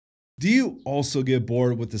Do you also get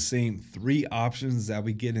bored with the same 3 options that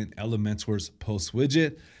we get in Elementor's post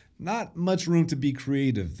widget? Not much room to be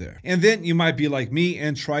creative there. And then you might be like me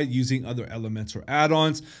and try using other Elementor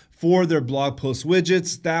add-ons for their blog post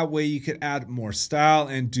widgets. That way you could add more style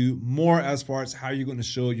and do more as far as how you're going to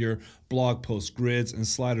show your blog post grids and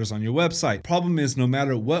sliders on your website. Problem is, no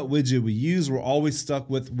matter what widget we use, we're always stuck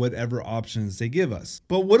with whatever options they give us.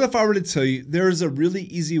 But what if I were to tell you there is a really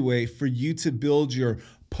easy way for you to build your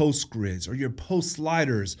post grids or your post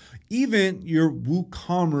sliders, even your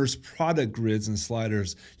WooCommerce product grids and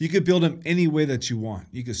sliders? You could build them any way that you want.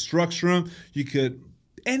 You could structure them. You could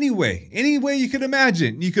any way you could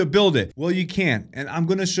imagine, you could build it. Well, you can, and I'm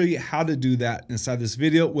going to show you how to do that inside this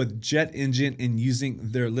video with jetengine and using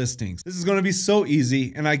their listings. This is going to be so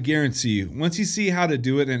easy, and I guarantee you, once you see how to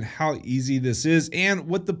do it and how easy this is and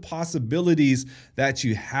what the possibilities that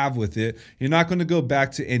you have with it, you're not going to go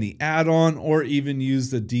back to any add-on or even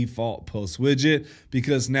use the default post widget,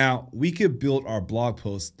 because now we could build our blog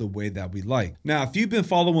posts the way that we like. Now, if you've been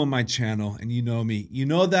following my channel and you know me, you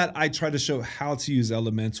know that I try to show how to use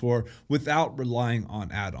Elementor without relying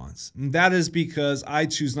on add-ons. And that is because I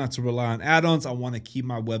choose not to rely on add-ons. I want to keep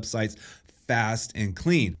my websites fast and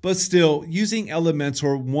clean. But still, using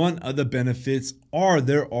Elementor, one of the benefits are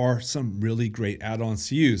there are some really great add-ons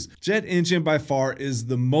to use. Jetengine by far is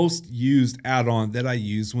the most used add-on that I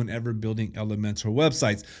use whenever building Elementor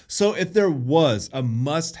websites. So if there was a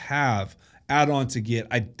must-have add-on to get,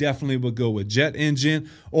 I definitely would go with jetengine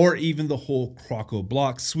or even the whole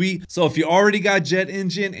Crocoblock suite. So if you already got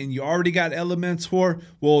jetengine and you already got Elementor,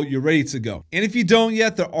 well, you're ready to go. And if you don't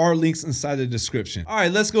yet, there are links inside the description. All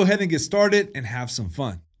right, let's go ahead and get started and have some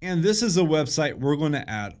fun. And this is a website we're going to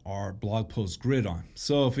add our blog post grid on.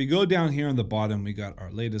 So if we go down here on the bottom, we got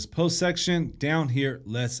our latest post section. Down here,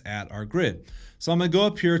 let's add our grid. So I'm going to go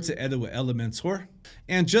up here to edit with Elementor.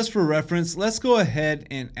 And just for reference, let's go ahead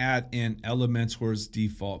and add in Elementor's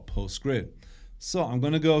default post grid. So I'm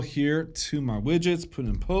going to go here to my widgets, put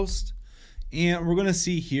in post, and we're going to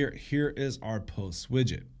see here is our post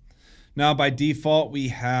widget. Now, by default, we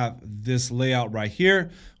have this layout right here,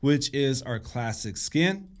 which is our classic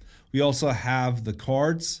skin. We also have the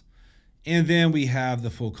cards, and then we have the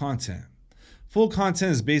full content. Full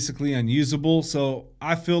content is basically unusable, so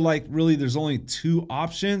I feel like really there's only 2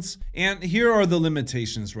 options. And here are the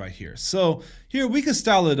limitations right here. So here we can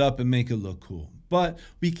style it up and make it look cool, but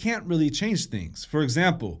we can't really change things. For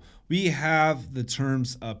example, we have the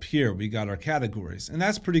terms up here. We got our categories, and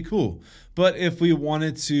that's pretty cool. But if we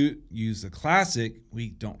wanted to use the classic,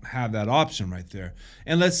 we don't have that option right there.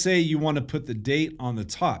 And let's say you want to put the date on the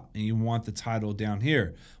top and you want the title down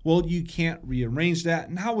here. Well, you can't rearrange that,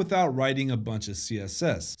 not without writing a bunch of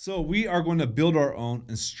CSS. So we are going to build our own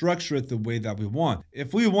and structure it the way that we want.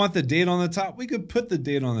 If we want the date on the top, we could put the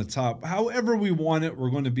date on the top. However we want it,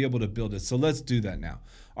 we're going to be able to build it. So let's do that now.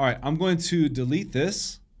 All right, I'm going to delete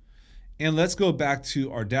this. And let's go back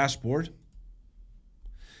to our dashboard.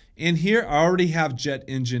 And here I already have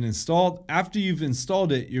jetengine installed. After you've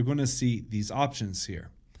installed it, you're going to see these options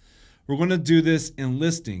here. We're going to do this in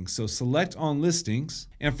listings. So select on listings,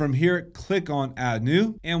 and from here, click on add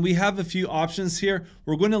new. And we have a few options here.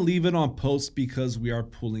 We're going to leave it on post because we are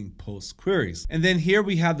pulling post queries. And then here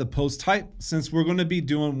we have the post type. Since we're going to be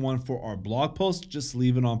doing one for our blog post, just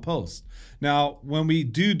leave it on post. Now, when we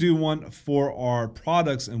do one for our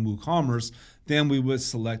products in WooCommerce, then we would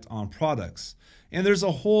select on products. And there's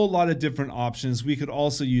a whole lot of different options. We could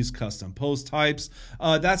also use custom post types.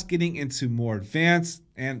 That's getting into more advanced,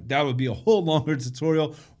 and that would be a whole longer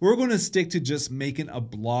tutorial. We're going to stick to just making a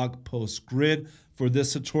blog post grid for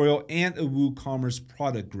this tutorial and a WooCommerce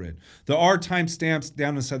product grid. There are timestamps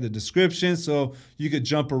down inside the description, so you could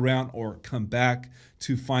jump around or come back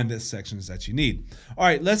to find the sections that you need. All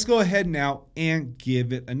right, let's go ahead now and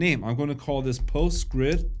give it a name. I'm going to call this post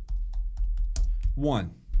grid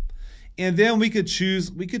 1. And then we could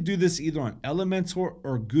choose, we could do this either on Elementor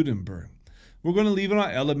or Gutenberg. We're going to leave it on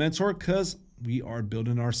Elementor because we are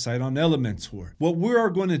building our site on Elementor. What we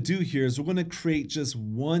are going to do here is we're going to create just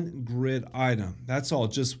one grid item. That's all,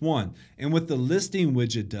 just one. And what the listing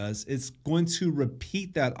widget does, it's going to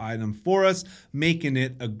repeat that item for us, making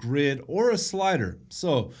it a grid or a slider.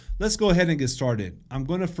 So let's go ahead and get started. I'm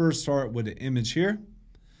going to first start with an image here.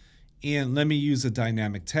 And let me use a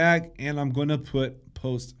dynamic tag, and I'm going to put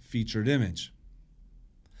post featured image.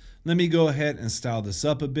 Let me go ahead and style this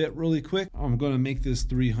up a bit really quick. I'm going to make this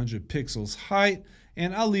 300 pixels height,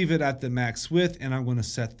 and I'll leave it at the max width, and I'm going to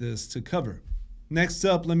set this to cover. Next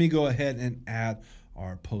up, let me go ahead and add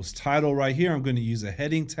our post title right here. I'm going to use a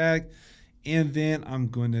heading tag, and then I'm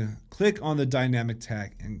going to click on the dynamic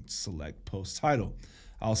tag and select post title.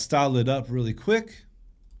 I'll style it up really quick.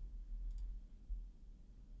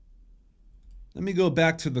 Let me go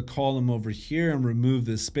back to the column over here and remove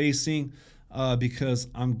this spacing because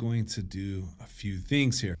I'm going to do a few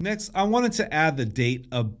things here. Next, I wanted to add the date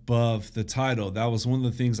above the title. That was one of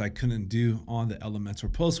the things I couldn't do on the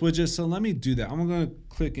Elementor post widget. So let me do that. I'm going to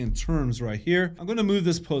click in terms right here. I'm going to move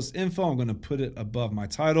this post info. I'm going to put it above my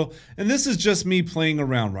title. And this is just me playing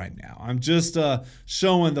around right now. I'm just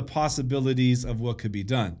showing the possibilities of what could be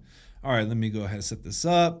done. All right, let me go ahead and set this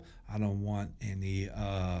up. I don't want any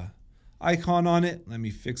icon on it. Let me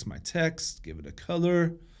fix my text, give it a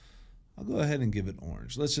color. I'll go ahead and give it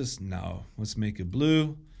orange. Let's make it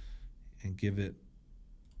blue and give it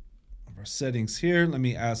our settings here. Let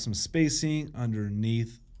me add some spacing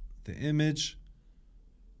underneath the image.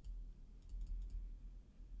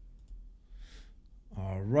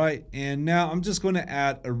 All right, and now I'm just going to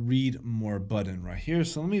add a read more button right here.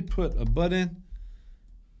 So let me put a button.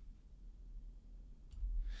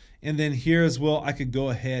 And then here as well, I could go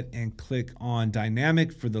ahead and click on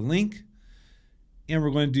dynamic for the link. And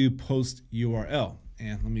we're going to do post URL.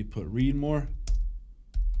 And let me put read more.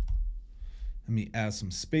 Let me add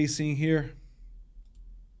some spacing here.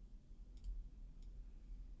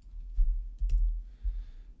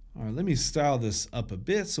 All right, let me style this up a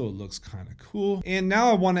bit so it looks kind of cool. And now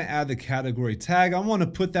I want to add the category tag. I want to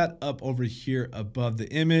put that up over here above the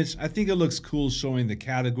image. I think it looks cool showing the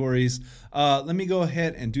categories. Let me go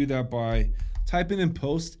ahead and do that by typing in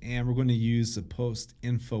post, and we're going to use the post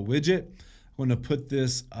info widget. I'm going to put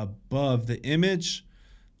this above the image.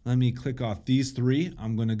 Let me click off these three.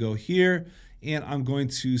 I'm going to go here and I'm going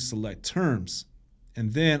to select terms.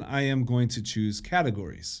 And then I am going to choose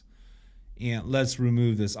categories. And let's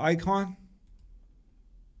remove this icon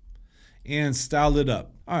and style it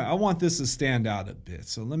up. All right, I want this to stand out a bit.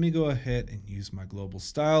 So let me go ahead and use my global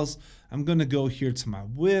styles. I'm going to go here to my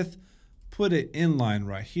width, put it inline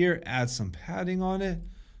right here, add some padding on it.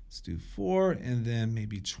 Let's do 4 and then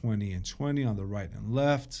maybe 20 and 20 on the right and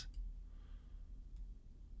left.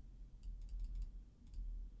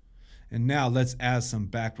 And now let's add some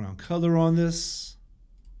background color on this.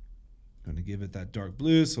 I'm going to give it that dark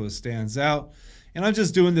blue so it stands out. And I'm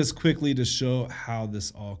just doing this quickly to show how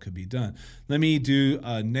this all could be done. Let me do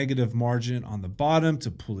a negative margin on the bottom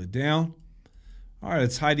to pull it down. All right,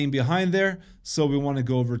 it's hiding behind there. So we want to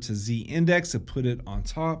go over to Z index and put it on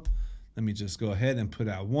top. Let me just go ahead and put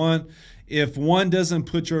out 1. If 1 doesn't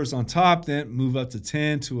put yours on top, then move up to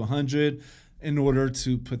 10 to 100 in order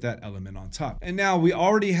to put that element on top. And now we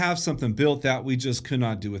already have something built that we just could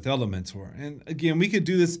not do with Elementor. And again, we could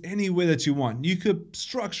do this any way that you want. You could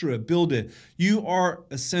structure it, build it. You are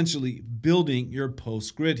essentially building your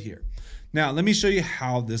post grid here. Now, let me show you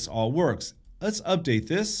how this all works. Let's update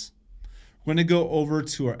this. We're going to go over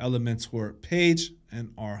to our Elementor page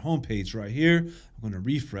and our home page right here. I'm going to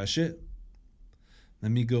refresh it.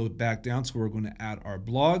 Let me go back down to where we're going to add our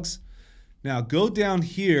blogs. Now go down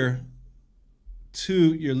here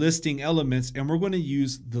to your listing elements, and we're going to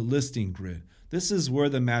use the listing grid. This is where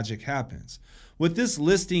the magic happens. What this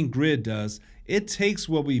listing grid does, it takes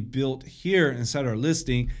what we built here inside our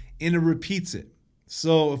listing and it repeats it.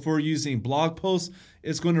 So if we're using blog posts,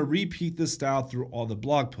 it's going to repeat the style through all the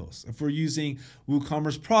blog posts. If we're using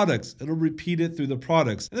WooCommerce products, it'll repeat it through the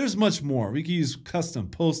products. And there's much more. We can use custom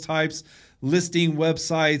post types, listing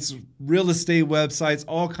websites, real estate websites,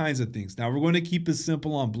 all kinds of things. Now we're going to keep it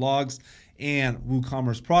simple on blogs and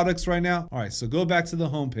WooCommerce products right now. All right, so go back to the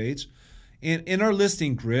home page. And in our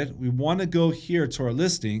listing grid, we want to go here to our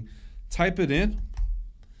listing, type it in,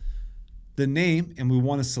 the name, and we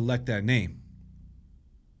want to select that name.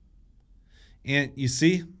 And you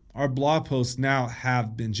see, our blog posts now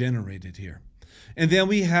have been generated here. And then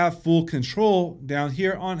we have full control down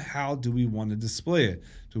here on how do we want to display it.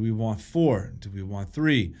 Do we want 4? Do we want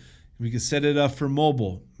 3? We could set it up for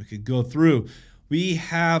mobile. We could go through. We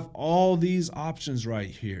have all these options right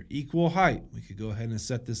here. Equal height. We could go ahead and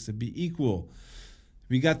set this to be equal.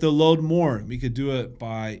 We got the load more. We could do it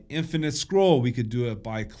by infinite scroll. We could do it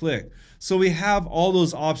by click. So we have all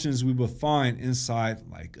those options we would find inside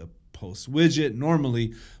like a post widget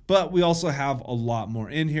normally, but we also have a lot more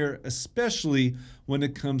in here, especially when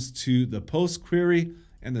it comes to the post query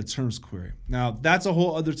and the terms query. Now that's a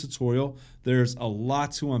whole other tutorial. There's a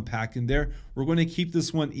lot to unpack in there. We're going to keep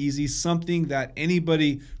this one easy, something that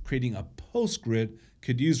anybody creating a post grid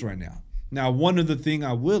could use right now. Now, one other thing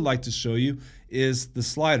I would like to show you is the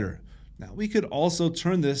slider. Now we could also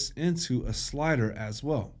turn this into a slider as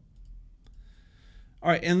well. All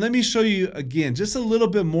right, and let me show you again just a little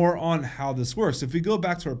bit more on how this works. If we go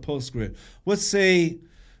back to our post grid, let's say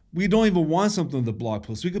we don't even want something in the blog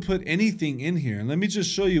post. We could put anything in here. And let me just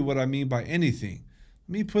show you what I mean by anything.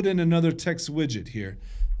 Let me put in another text widget here.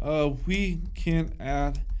 We can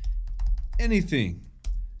add anything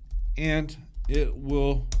and it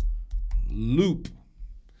will loop.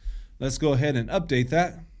 Let's go ahead and update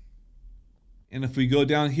that. And if we go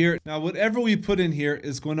down here, now whatever we put in here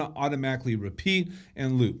is going to automatically repeat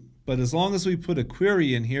and loop. But as long as we put a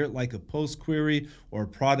query in here, like a post query or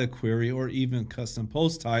product query or even custom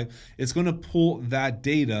post type, it's going to pull that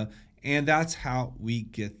data. And that's how we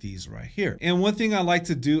get these right here. And one thing I like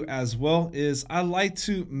to do as well is I like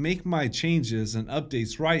to make my changes and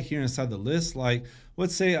updates right here inside the list. Like,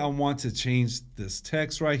 let's say I want to change this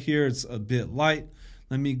text right here. It's a bit light.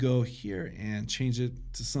 Let me go here and change it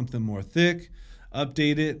to something more thick,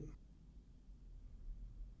 update it.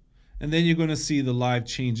 And then you're going to see the live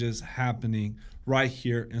changes happening right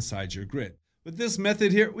here inside your grid. With this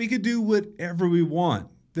method here, we could do whatever we want.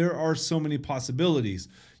 There are so many possibilities.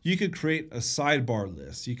 You could create a sidebar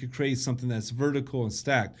list. You could create something that's vertical and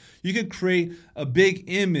stacked. You could create a big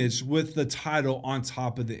image with the title on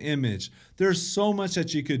top of the image. There's so much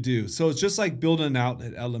that you could do. So it's just like building out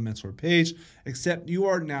an Elementor page, except you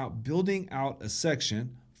are now building out a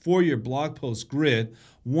section for your blog post grid,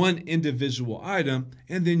 one individual item,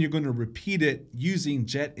 and then you're going to repeat it using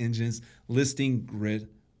jetengine's listing grid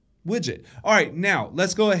widget. All right, now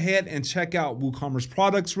let's go ahead and check out WooCommerce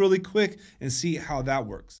products really quick and see how that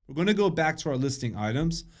works. We're going to go back to our listing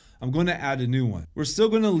items. I'm going to add a new one. We're still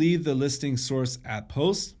going to leave the listing source at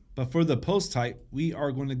post, but for the post type, we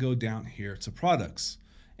are going to go down here to products.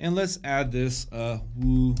 And let's add this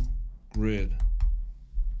Woo Grid.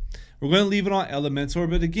 We're going to leave it on Elementor,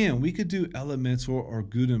 but again, we could do Elementor or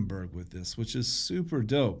Gutenberg with this, which is super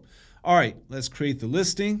dope. All right, let's create the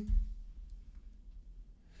listing.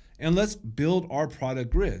 And let's build our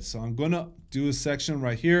product grid. So I'm going to do a section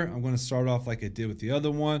right here. I'm going to start off like I did with the other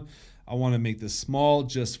one. I want to make this small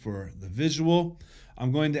just for the visual.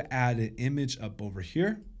 I'm going to add an image up over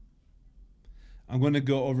here. I'm going to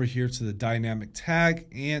go over here to the dynamic tag.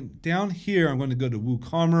 And down here, I'm going to go to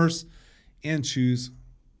WooCommerce and choose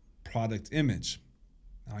product image.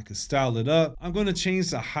 Now I can style it up. I'm going to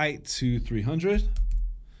change the height to 300.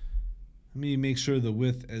 Let me make sure the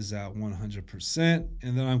width is at 100%,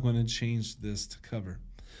 and then I'm going to change this to cover.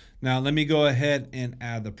 Now let me go ahead and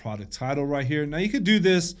add the product title right here. Now you could do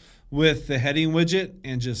this with the heading widget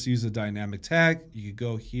and just use a dynamic tag. You could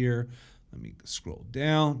go here, let me scroll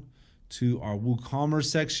down to our WooCommerce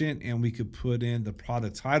section, and we could put in the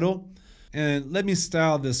product title. And let me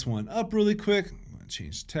style this one up really quick. I'm going to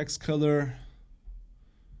change text color,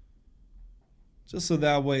 just so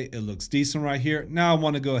that way it looks decent right here. Now I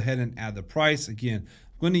want to go ahead and add the price. Again,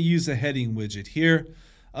 I'm going to use a heading widget here.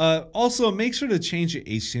 Also, make sure to change your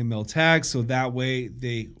HTML tags so that way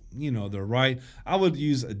they're right. I would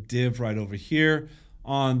use a div right over here.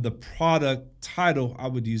 On the product title, I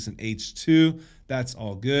would use an H2. That's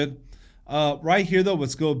all good. Right here though,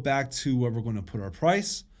 let's go back to where we're going to put our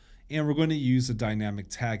price. And we're going to use a dynamic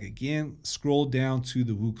tag again. Scroll down to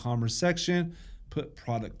the WooCommerce section, put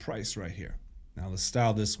product price right here. Now let's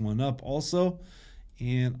style this one up also.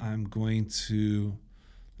 And I'm going to,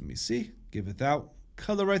 let me see, give it that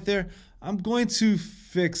color right there. I'm going to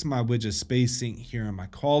fix my widget spacing here in my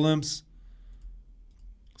columns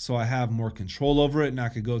so I have more control over it. Now I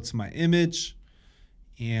could go to my image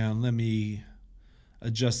and let me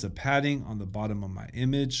adjust the padding on the bottom of my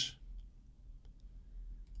image.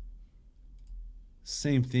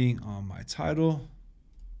 Same thing on my title.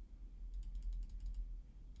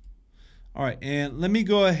 All right, and let me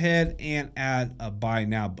go ahead and add a buy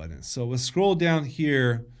now button. So we'll scroll down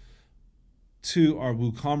here to our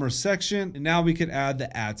WooCommerce section, and now we could add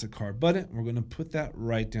the add to cart button. We're going to put that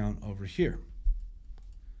right down over here.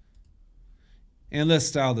 And let's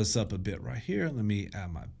style this up a bit right here. Let me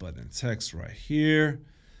add my button text right here.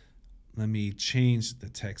 Let me change the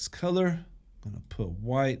text color. I'm going to put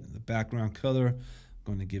white in the background color. I'm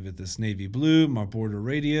going to give it this navy blue. My border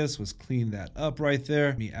radius, let's clean that up right there.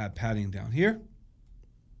 Let me add padding down here.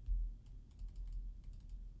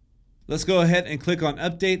 Let's go ahead and click on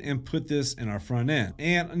update and put this in our front end.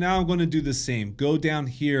 And now I'm going to do the same. Go down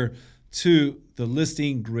here to the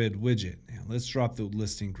listing grid widget. And let's drop the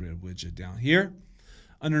listing grid widget down here.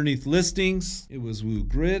 Underneath listings, it was Woo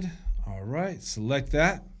Grid. All right, select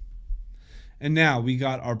that. And now we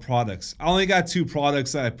got our products. I only got 2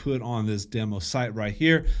 products that I put on this demo site right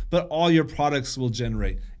here, but all your products will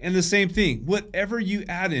generate. And the same thing, whatever you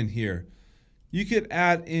add in here, you could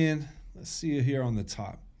add in, let's see it here on the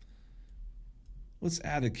top. Let's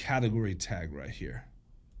add a category tag right here.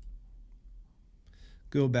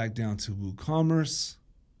 Go back down to WooCommerce.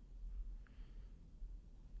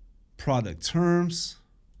 product terms,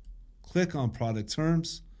 click on product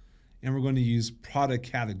terms, and we're going to use product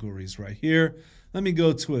categories right here. Let me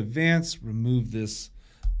go to advanced, remove this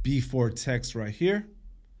B4 text right here.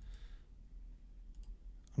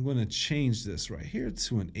 I'm going to change this right here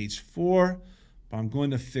to an H4, but I'm going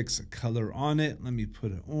to fix a color on it. Let me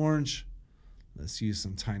put an orange. Let's use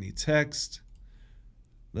some tiny text.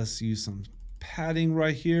 Let's use some padding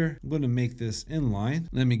right here. I'm going to make this inline.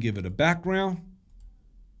 Let me give it a background.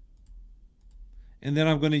 And then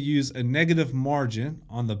I'm going to use a negative margin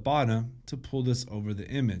on the bottom to pull this over the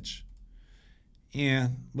image.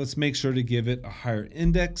 And let's make sure to give it a higher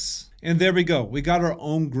index. And there we go. We got our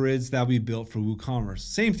own grids that we built for WooCommerce.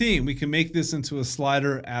 Same thing, we can make this into a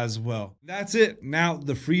slider as well. That's it. Now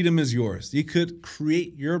the freedom is yours. You could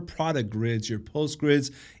create your product grids, your post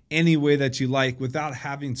grids, any way that you like without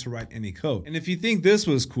having to write any code. And if you think this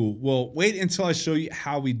was cool, well, wait until I show you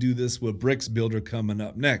how we do this with Breakdance Builder coming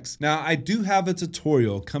up next. Now, I do have a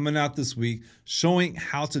tutorial coming out this week showing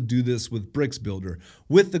how to do this with Breakdance Builder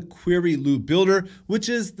with the query loop builder, which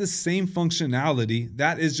is the same functionality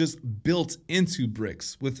that is just built into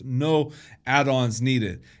Breakdance with no add-ons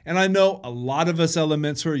needed. And I know a lot of us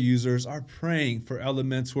Elementor users are praying for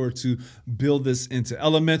Elementor to build this into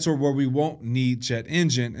Elementor where we won't need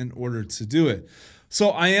jetengine in order to do it.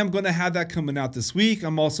 So I am going to have that coming out this week.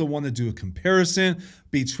 I'm also want to do a comparison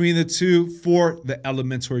between the two for the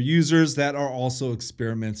Elementor users that are also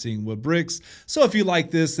experimenting with Breakdance. So if you like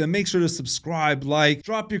this, then make sure to subscribe, like,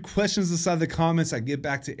 drop your questions inside the comments. I get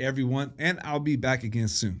back to everyone, and I'll be back again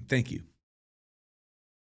soon. Thank you.